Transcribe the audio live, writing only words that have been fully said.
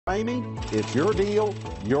Ramey, it's your deal,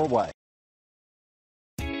 your way.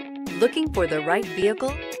 Looking for the right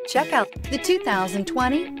vehicle? Check out the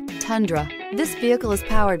 2020 Tundra. This vehicle is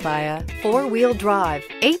powered by a 4-wheel drive,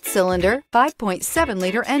 8-cylinder,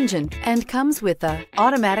 5.7-liter engine and comes with a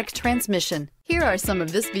automatic transmission. Here are some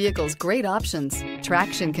of this vehicle's great options: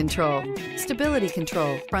 traction control, stability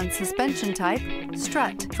control, front suspension type,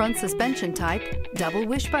 strut, front suspension type, double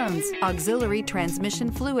wishbones, auxiliary transmission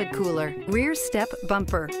fluid cooler, rear step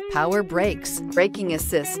bumper, power brakes, braking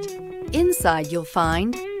assist. Inside you'll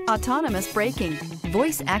find autonomous braking,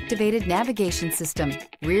 voice-activated navigation system,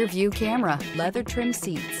 rear view camera, leather trim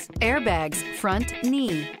seats, airbags, front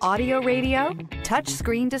knee, audio radio,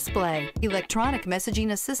 touchscreen display, electronic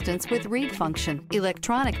messaging assistance with read function,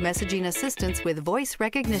 electronic messaging assistance with voice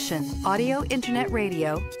recognition, audio internet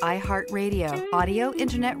radio, iHeartRadio, audio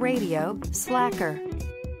internet radio, Slacker.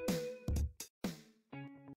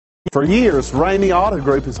 For years, Ramey Auto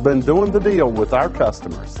Group has been doing the deal with our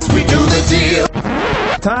customers. We do the deal.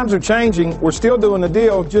 Times are changing. We're still doing the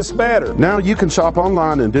deal, just better. Now you can shop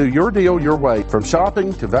online and do your deal your way, from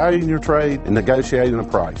shopping to valuing your trade and negotiating a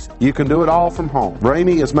price. You can do it all from home.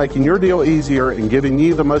 Ramey is making your deal easier and giving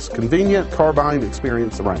you the most convenient car buying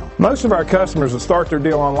experience around. Most of our customers that start their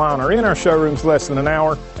deal online are in our showrooms less than an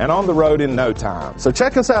hour and on the road in no time. So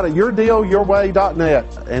check us out at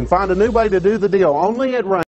yourdealyourway.net and find a new way to do the deal only at Ramey.